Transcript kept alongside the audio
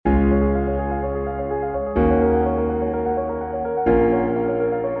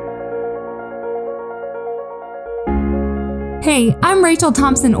Hey, I'm Rachel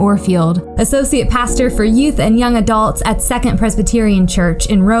Thompson Orfield, Associate Pastor for Youth and Young Adults at Second Presbyterian Church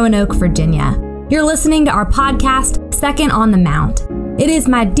in Roanoke, Virginia. You're listening to our podcast, Second on the Mount. It is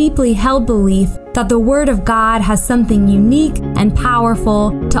my deeply held belief that the Word of God has something unique and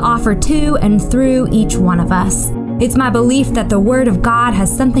powerful to offer to and through each one of us. It's my belief that the Word of God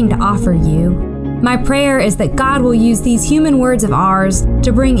has something to offer you. My prayer is that God will use these human words of ours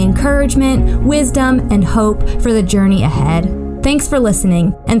to bring encouragement, wisdom, and hope for the journey ahead. Thanks for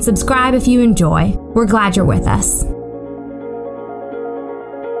listening, and subscribe if you enjoy. We're glad you're with us.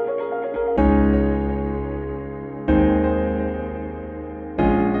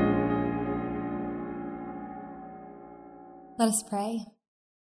 Let us pray.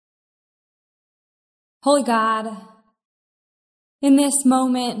 Holy God, in this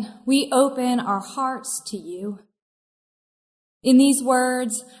moment, we open our hearts to you. In these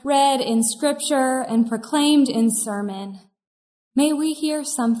words, read in Scripture and proclaimed in sermon, may we hear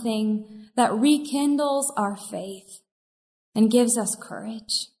something that rekindles our faith and gives us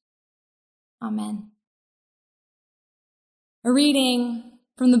courage. Amen. A reading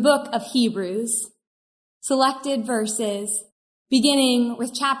from the book of Hebrews, selected verses beginning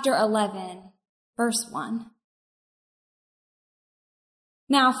with chapter 11, verse 1.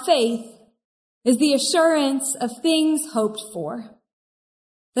 Now faith is the assurance of things hoped for,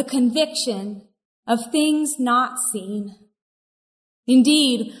 the conviction of things not seen.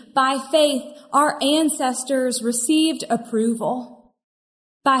 Indeed, by faith, our ancestors received approval.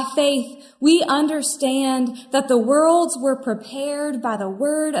 By faith, we understand that the worlds were prepared by the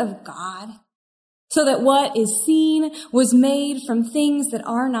word of God, so that what is seen was made from things that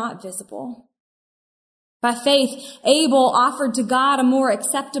are not visible. By faith, Abel offered to God a more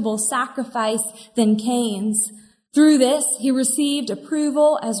acceptable sacrifice than Cain's. Through this, he received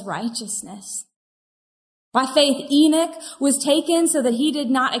approval as righteousness. By faith, Enoch was taken so that he did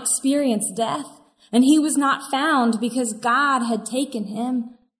not experience death, and he was not found because God had taken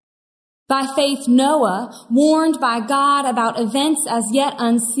him. By faith, Noah, warned by God about events as yet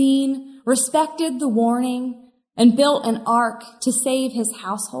unseen, respected the warning and built an ark to save his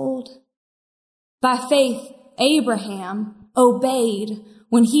household. By faith, Abraham obeyed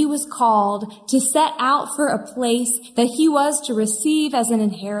when he was called to set out for a place that he was to receive as an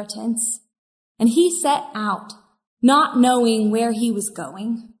inheritance. And he set out, not knowing where he was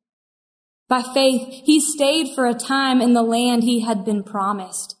going. By faith, he stayed for a time in the land he had been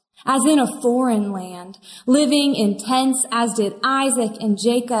promised, as in a foreign land, living in tents as did Isaac and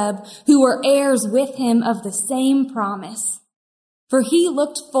Jacob, who were heirs with him of the same promise. For he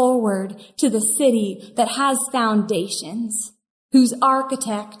looked forward to the city that has foundations, whose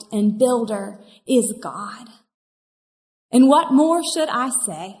architect and builder is God. And what more should I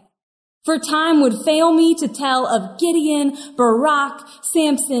say? For time would fail me to tell of Gideon, Barak,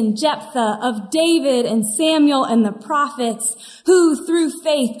 Samson, Jephthah, of David and Samuel and the prophets, who through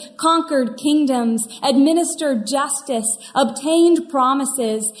faith conquered kingdoms, administered justice, obtained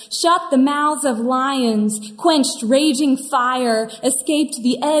promises, shut the mouths of lions, quenched raging fire, escaped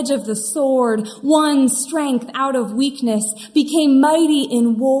the edge of the sword, won strength out of weakness, became mighty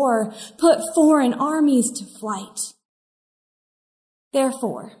in war, put foreign armies to flight.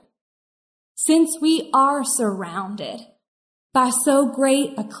 Therefore, since we are surrounded by so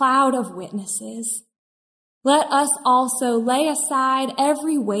great a cloud of witnesses, let us also lay aside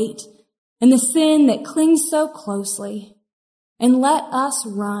every weight and the sin that clings so closely, and let us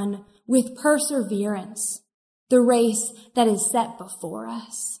run with perseverance the race that is set before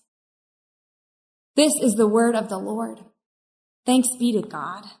us. This is the word of the Lord. Thanks be to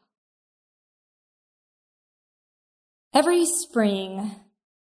God. Every spring,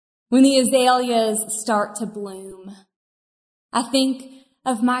 when the azaleas start to bloom, I think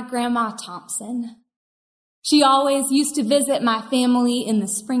of my Grandma Thompson. She always used to visit my family in the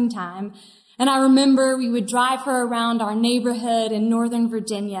springtime, and I remember we would drive her around our neighborhood in Northern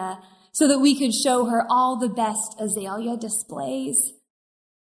Virginia so that we could show her all the best azalea displays.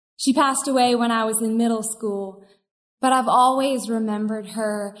 She passed away when I was in middle school, but I've always remembered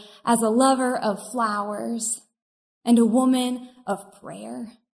her as a lover of flowers and a woman of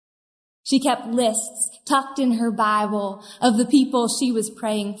prayer. She kept lists tucked in her Bible of the people she was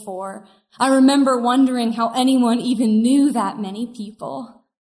praying for. I remember wondering how anyone even knew that many people.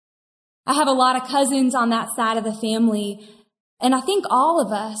 I have a lot of cousins on that side of the family, and I think all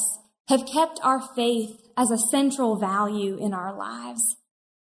of us have kept our faith as a central value in our lives.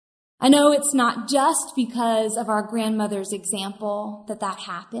 I know it's not just because of our grandmother's example that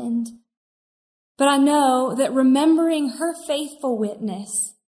happened, but I know that remembering her faithful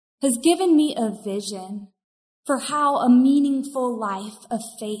witness has given me a vision for how a meaningful life of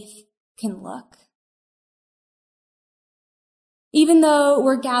faith can look. Even though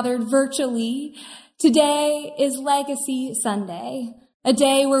we're gathered virtually, today is Legacy Sunday, a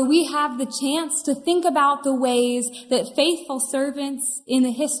day where we have the chance to think about the ways that faithful servants in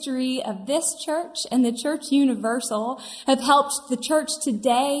the history of this church and the Church Universal have helped the church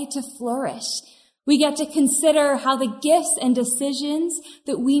today to flourish. We get to consider how the gifts and decisions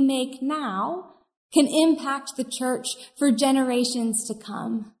that we make now can impact the church for generations to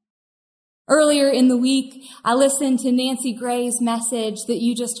come. Earlier in the week, I listened to Nancy Gray's message that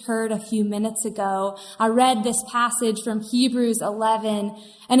you just heard a few minutes ago. I read this passage from Hebrews 11,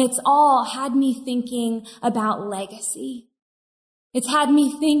 and it's all had me thinking about legacy. It's had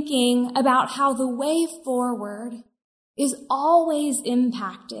me thinking about how the way forward is always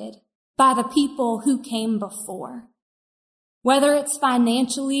impacted by the people who came before. Whether it's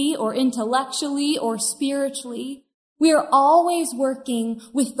financially or intellectually or spiritually, we are always working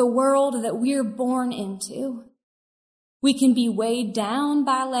with the world that we're born into. We can be weighed down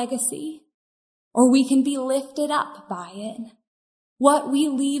by legacy, or we can be lifted up by it. What we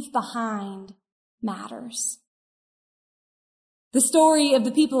leave behind matters. The story of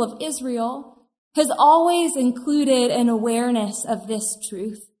the people of Israel has always included an awareness of this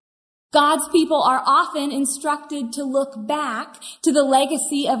truth. God's people are often instructed to look back to the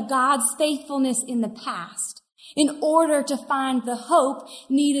legacy of God's faithfulness in the past in order to find the hope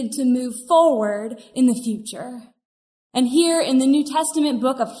needed to move forward in the future. And here in the New Testament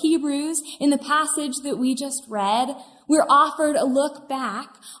book of Hebrews, in the passage that we just read, we're offered a look back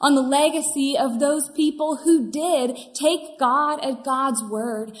on the legacy of those people who did take God at God's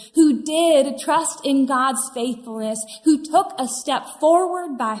word, who did trust in God's faithfulness, who took a step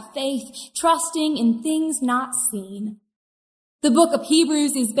forward by faith, trusting in things not seen. The book of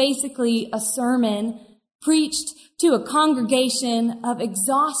Hebrews is basically a sermon preached to a congregation of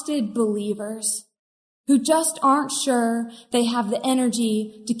exhausted believers who just aren't sure they have the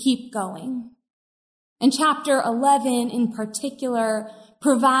energy to keep going. And chapter 11 in particular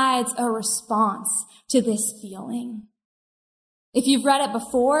provides a response to this feeling. If you've read it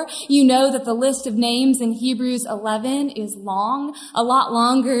before, you know that the list of names in Hebrews 11 is long, a lot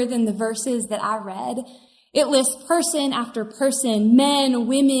longer than the verses that I read. It lists person after person, men,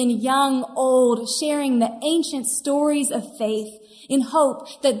 women, young, old, sharing the ancient stories of faith in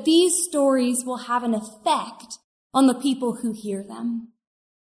hope that these stories will have an effect on the people who hear them.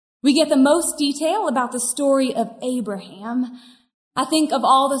 We get the most detail about the story of Abraham. I think of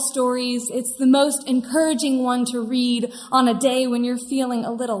all the stories, it's the most encouraging one to read on a day when you're feeling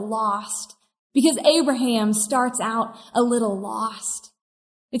a little lost, because Abraham starts out a little lost.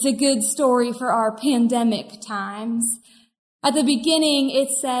 It's a good story for our pandemic times. At the beginning, it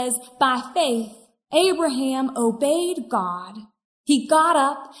says, by faith, Abraham obeyed God. He got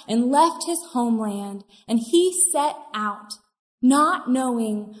up and left his homeland, and he set out, not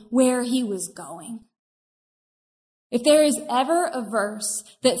knowing where he was going. If there is ever a verse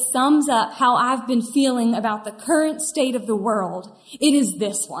that sums up how I've been feeling about the current state of the world, it is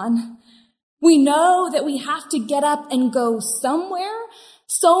this one. We know that we have to get up and go somewhere.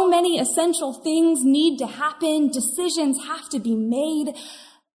 So many essential things need to happen. Decisions have to be made,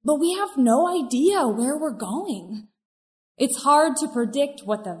 but we have no idea where we're going. It's hard to predict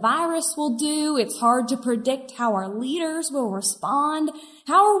what the virus will do. It's hard to predict how our leaders will respond.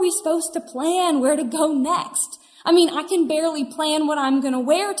 How are we supposed to plan where to go next? I mean, I can barely plan what I'm going to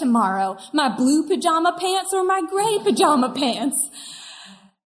wear tomorrow, my blue pajama pants or my gray pajama pants.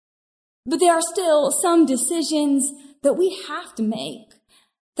 But there are still some decisions that we have to make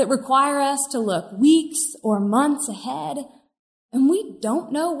that require us to look weeks or months ahead, and we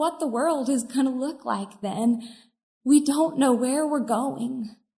don't know what the world is going to look like then. We don't know where we're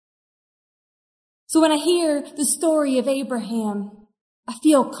going. So when I hear the story of Abraham, I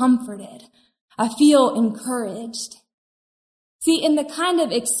feel comforted. I feel encouraged. See, in the kind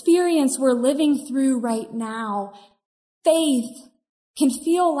of experience we're living through right now, faith can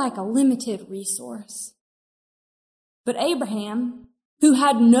feel like a limited resource. But Abraham, who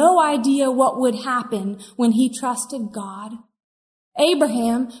had no idea what would happen when he trusted God,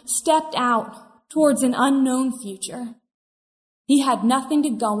 Abraham stepped out towards an unknown future. He had nothing to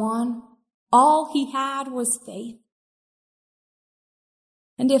go on. All he had was faith.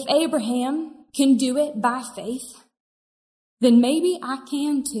 And if Abraham can do it by faith, then maybe I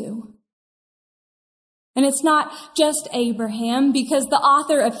can too. And it's not just Abraham, because the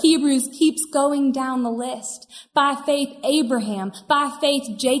author of Hebrews keeps going down the list. By faith, Abraham. By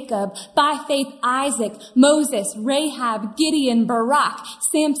faith, Jacob. By faith, Isaac, Moses, Rahab, Gideon, Barak,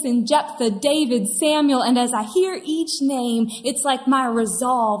 Samson, Jephthah, David, Samuel. And as I hear each name, it's like my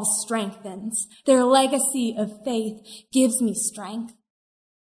resolve strengthens. Their legacy of faith gives me strength.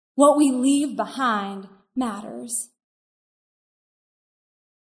 What we leave behind matters.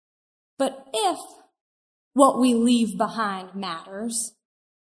 But if what we leave behind matters,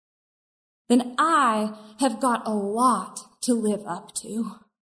 then I have got a lot to live up to.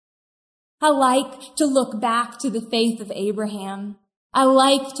 I like to look back to the faith of Abraham. I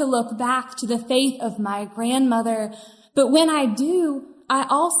like to look back to the faith of my grandmother. But when I do, I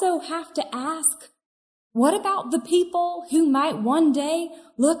also have to ask, what about the people who might one day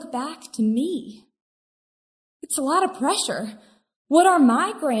look back to me? It's a lot of pressure. What are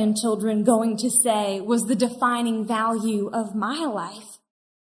my grandchildren going to say was the defining value of my life?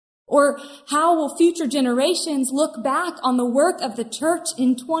 Or how will future generations look back on the work of the church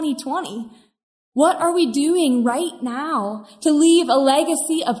in 2020? What are we doing right now to leave a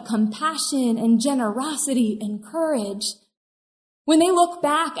legacy of compassion and generosity and courage? When they look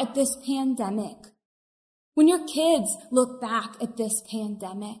back at this pandemic, when your kids look back at this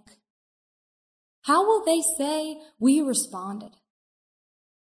pandemic, how will they say we responded?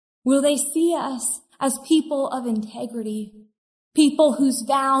 Will they see us as people of integrity, people whose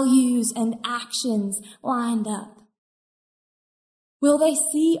values and actions lined up? Will they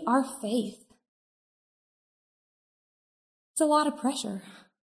see our faith? It's a lot of pressure.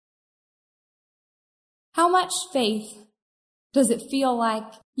 How much faith does it feel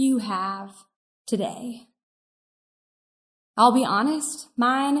like you have today? I'll be honest,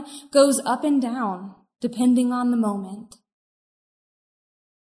 mine goes up and down depending on the moment.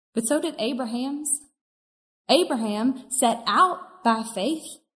 But so did Abraham's. Abraham set out by faith,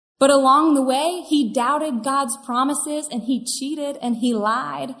 but along the way, he doubted God's promises and he cheated and he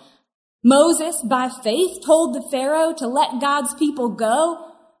lied. Moses, by faith, told the Pharaoh to let God's people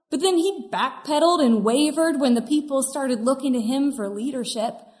go, but then he backpedaled and wavered when the people started looking to him for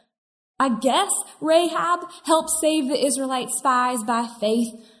leadership. I guess Rahab helped save the Israelite spies by faith,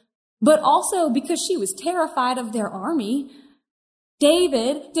 but also because she was terrified of their army.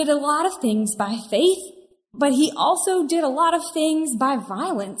 David did a lot of things by faith, but he also did a lot of things by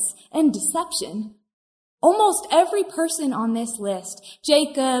violence and deception. Almost every person on this list,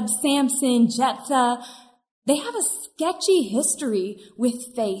 Jacob, Samson, Jephthah, they have a sketchy history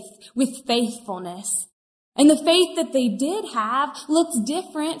with faith, with faithfulness. And the faith that they did have looks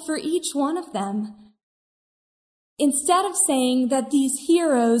different for each one of them. Instead of saying that these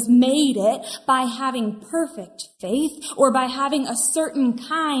heroes made it by having perfect faith or by having a certain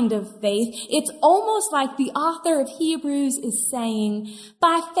kind of faith, it's almost like the author of Hebrews is saying,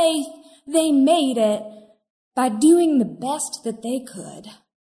 by faith, they made it by doing the best that they could.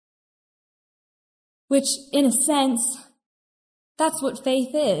 Which, in a sense, that's what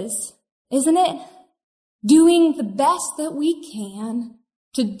faith is, isn't it? Doing the best that we can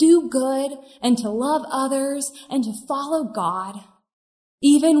to do good and to love others and to follow God,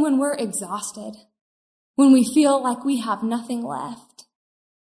 even when we're exhausted, when we feel like we have nothing left.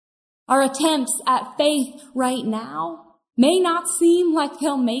 Our attempts at faith right now may not seem like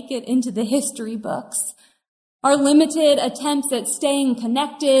they'll make it into the history books. Our limited attempts at staying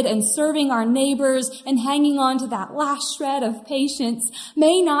connected and serving our neighbors and hanging on to that last shred of patience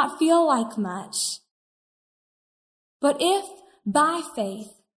may not feel like much. But if by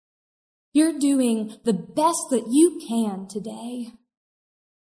faith, you're doing the best that you can today,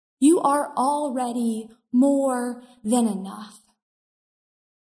 you are already more than enough.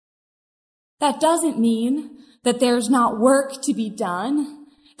 That doesn't mean that there's not work to be done.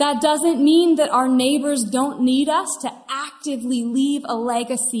 That doesn't mean that our neighbors don't need us to actively leave a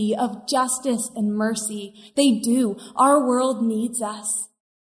legacy of justice and mercy. They do. Our world needs us.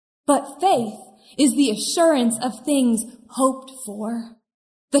 But faith is the assurance of things hoped for,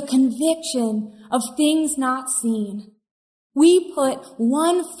 the conviction of things not seen. We put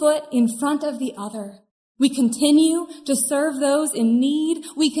one foot in front of the other. We continue to serve those in need.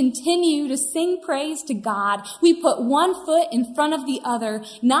 We continue to sing praise to God. We put one foot in front of the other,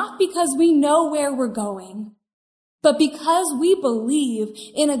 not because we know where we're going, but because we believe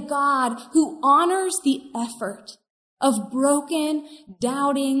in a God who honors the effort of broken,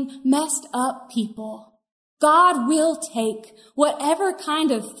 doubting, messed up people. God will take whatever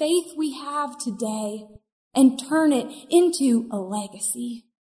kind of faith we have today and turn it into a legacy.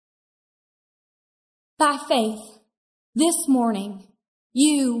 By faith, this morning,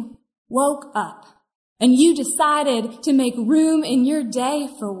 you woke up and you decided to make room in your day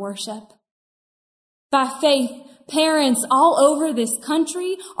for worship. By faith, parents all over this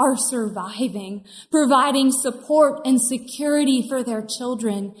country are surviving, providing support and security for their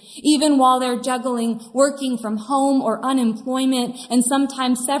children, even while they're juggling working from home or unemployment and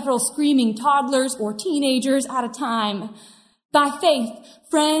sometimes several screaming toddlers or teenagers at a time. By faith,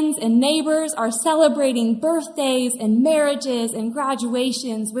 friends and neighbors are celebrating birthdays and marriages and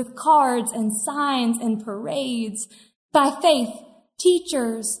graduations with cards and signs and parades. By faith,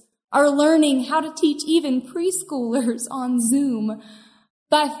 teachers are learning how to teach even preschoolers on Zoom.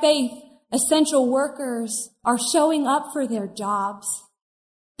 By faith, essential workers are showing up for their jobs.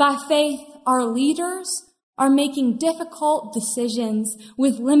 By faith, our leaders are making difficult decisions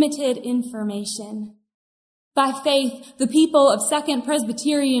with limited information. By faith, the people of Second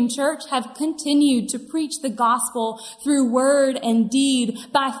Presbyterian Church have continued to preach the gospel through word and deed.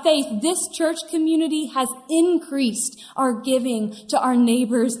 By faith, this church community has increased our giving to our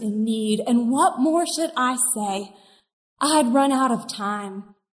neighbors in need. And what more should I say? I'd run out of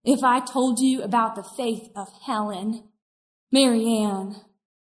time if I told you about the faith of Helen, Marianne,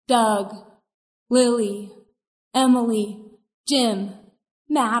 Doug, Lily, Emily, Jim,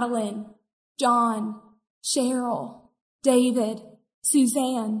 Madeline, John, Cheryl, David,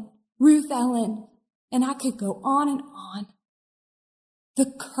 Suzanne, Ruth Ellen, and I could go on and on.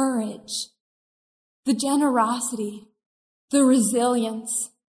 The courage, the generosity, the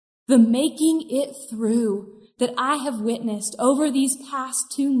resilience, the making it through that I have witnessed over these past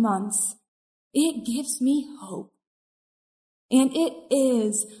 2 months, it gives me hope. And it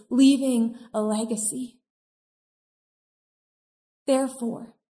is leaving a legacy.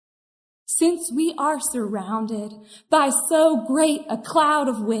 Therefore, since we are surrounded by so great a cloud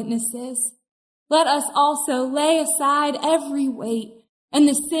of witnesses, let us also lay aside every weight and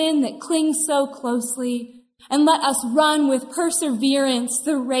the sin that clings so closely, and let us run with perseverance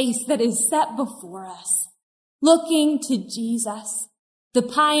the race that is set before us, looking to Jesus, the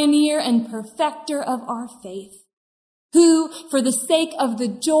pioneer and perfecter of our faith, who, for the sake of the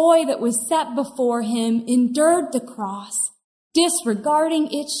joy that was set before him, endured the cross, disregarding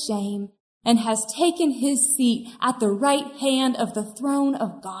its shame, and has taken his seat at the right hand of the throne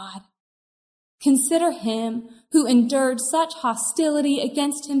of God. Consider him who endured such hostility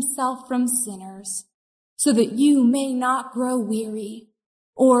against himself from sinners, so that you may not grow weary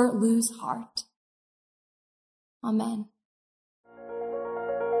or lose heart. Amen.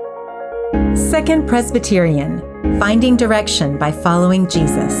 Second Presbyterian, finding direction by following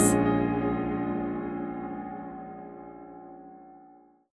Jesus.